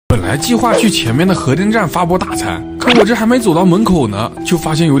本来计划去前面的核电站发波大餐，可我这还没走到门口呢，就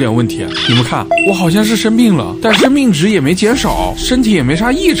发现有点问题。你们看，我好像是生病了，但生命值也没减少，身体也没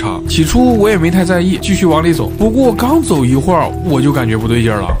啥异常。起初我也没太在意，继续往里走。不过刚走一会儿，我就感觉不对劲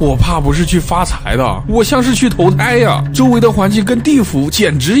了。我怕不是去发财的，我像是去投胎呀！周围的环境跟地府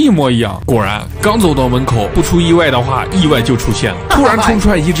简直一模一样。果然，刚走到门口，不出意外的话，意外就出现了。突然冲出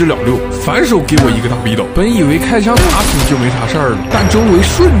来一只老六，反手给我一个大逼斗。本以为开枪打死就没啥事儿了，但周围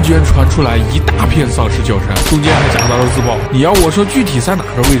瞬间传出来一大片丧尸叫声，中间还夹杂了自爆。你要我说具体在哪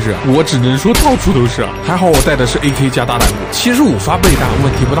个位置，我只能说到处都是。还好我带的是 AK 加大弹幕，75发倍弹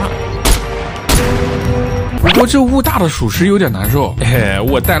问题不大。不过这雾大的属实有点难受。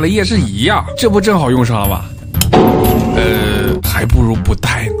我带了夜视仪呀，这不正好用上了吗？还不如不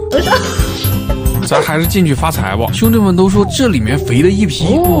带呢。咱还是进去发财吧。兄弟们都说这里面肥的一批，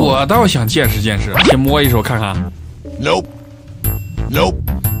我倒想见识见识，先摸一手看看。Nope。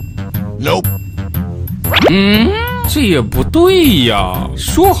这也不对呀，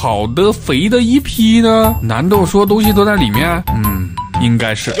说好的肥的一批呢？难道说东西都在里面？应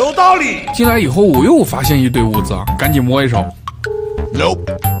该是有道理。进来以后我又发现一堆物资，赶紧摸一手。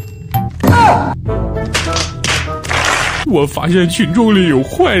我发现群众里有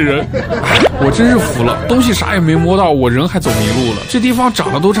坏人，我真是服了，东西啥也没摸到，我人还走迷路了。这地方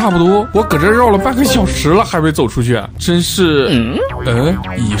长得都差不多，我搁这绕了半个小时了还没走出去，真是……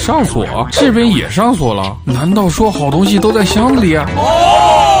已上锁，这边也上锁了，难道说好东西都在箱子里啊？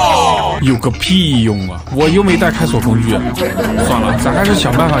有个屁用啊！我又没带开锁工具，算了，咱还是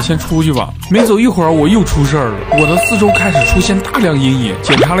想办法先出去吧。没走一会儿，我又出事儿了，我的四周开始出现大量阴影。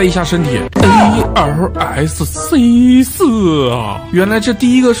检查了一下身体 ，ARSC4啊，原来这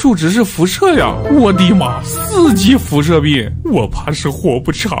第一个数值是辐射呀！我的妈，4级辐射病，我怕是活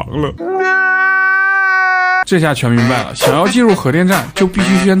不长了。这下全明白了，想要进入核电站，就必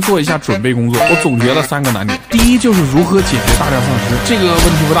须先做一下准备工作。我总结了3个难点，第一就是如何解决大量丧尸，这个问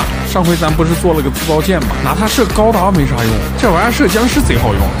题不大。上回咱不是做了个自爆剑吗？拿它射高达没啥用，这玩意儿射僵尸贼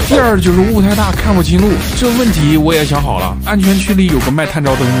好用。第二就是雾太大看不清路，这问题我也想好了，安全区里有个卖探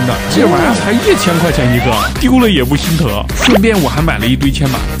照灯的，这玩意儿才1000块钱一个，丢了也不心疼。顺便我还买了一堆铅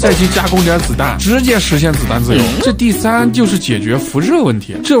板，再去加工点子弹，直接实现子弹自由。这第3就是解决辐射问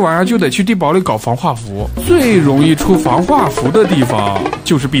题，这玩意儿就得去地堡里搞防化服。最容易出防化服的地方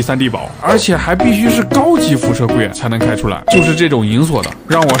就是 B3 地堡，而且还必须是高级辐射柜才能开出来，就是这种银锁的，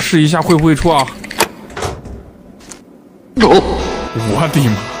让我试一下会不会出啊！我的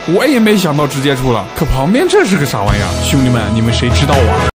妈，我也没想到直接出了，可旁边这是个啥玩意儿？兄弟们，你们谁知道啊？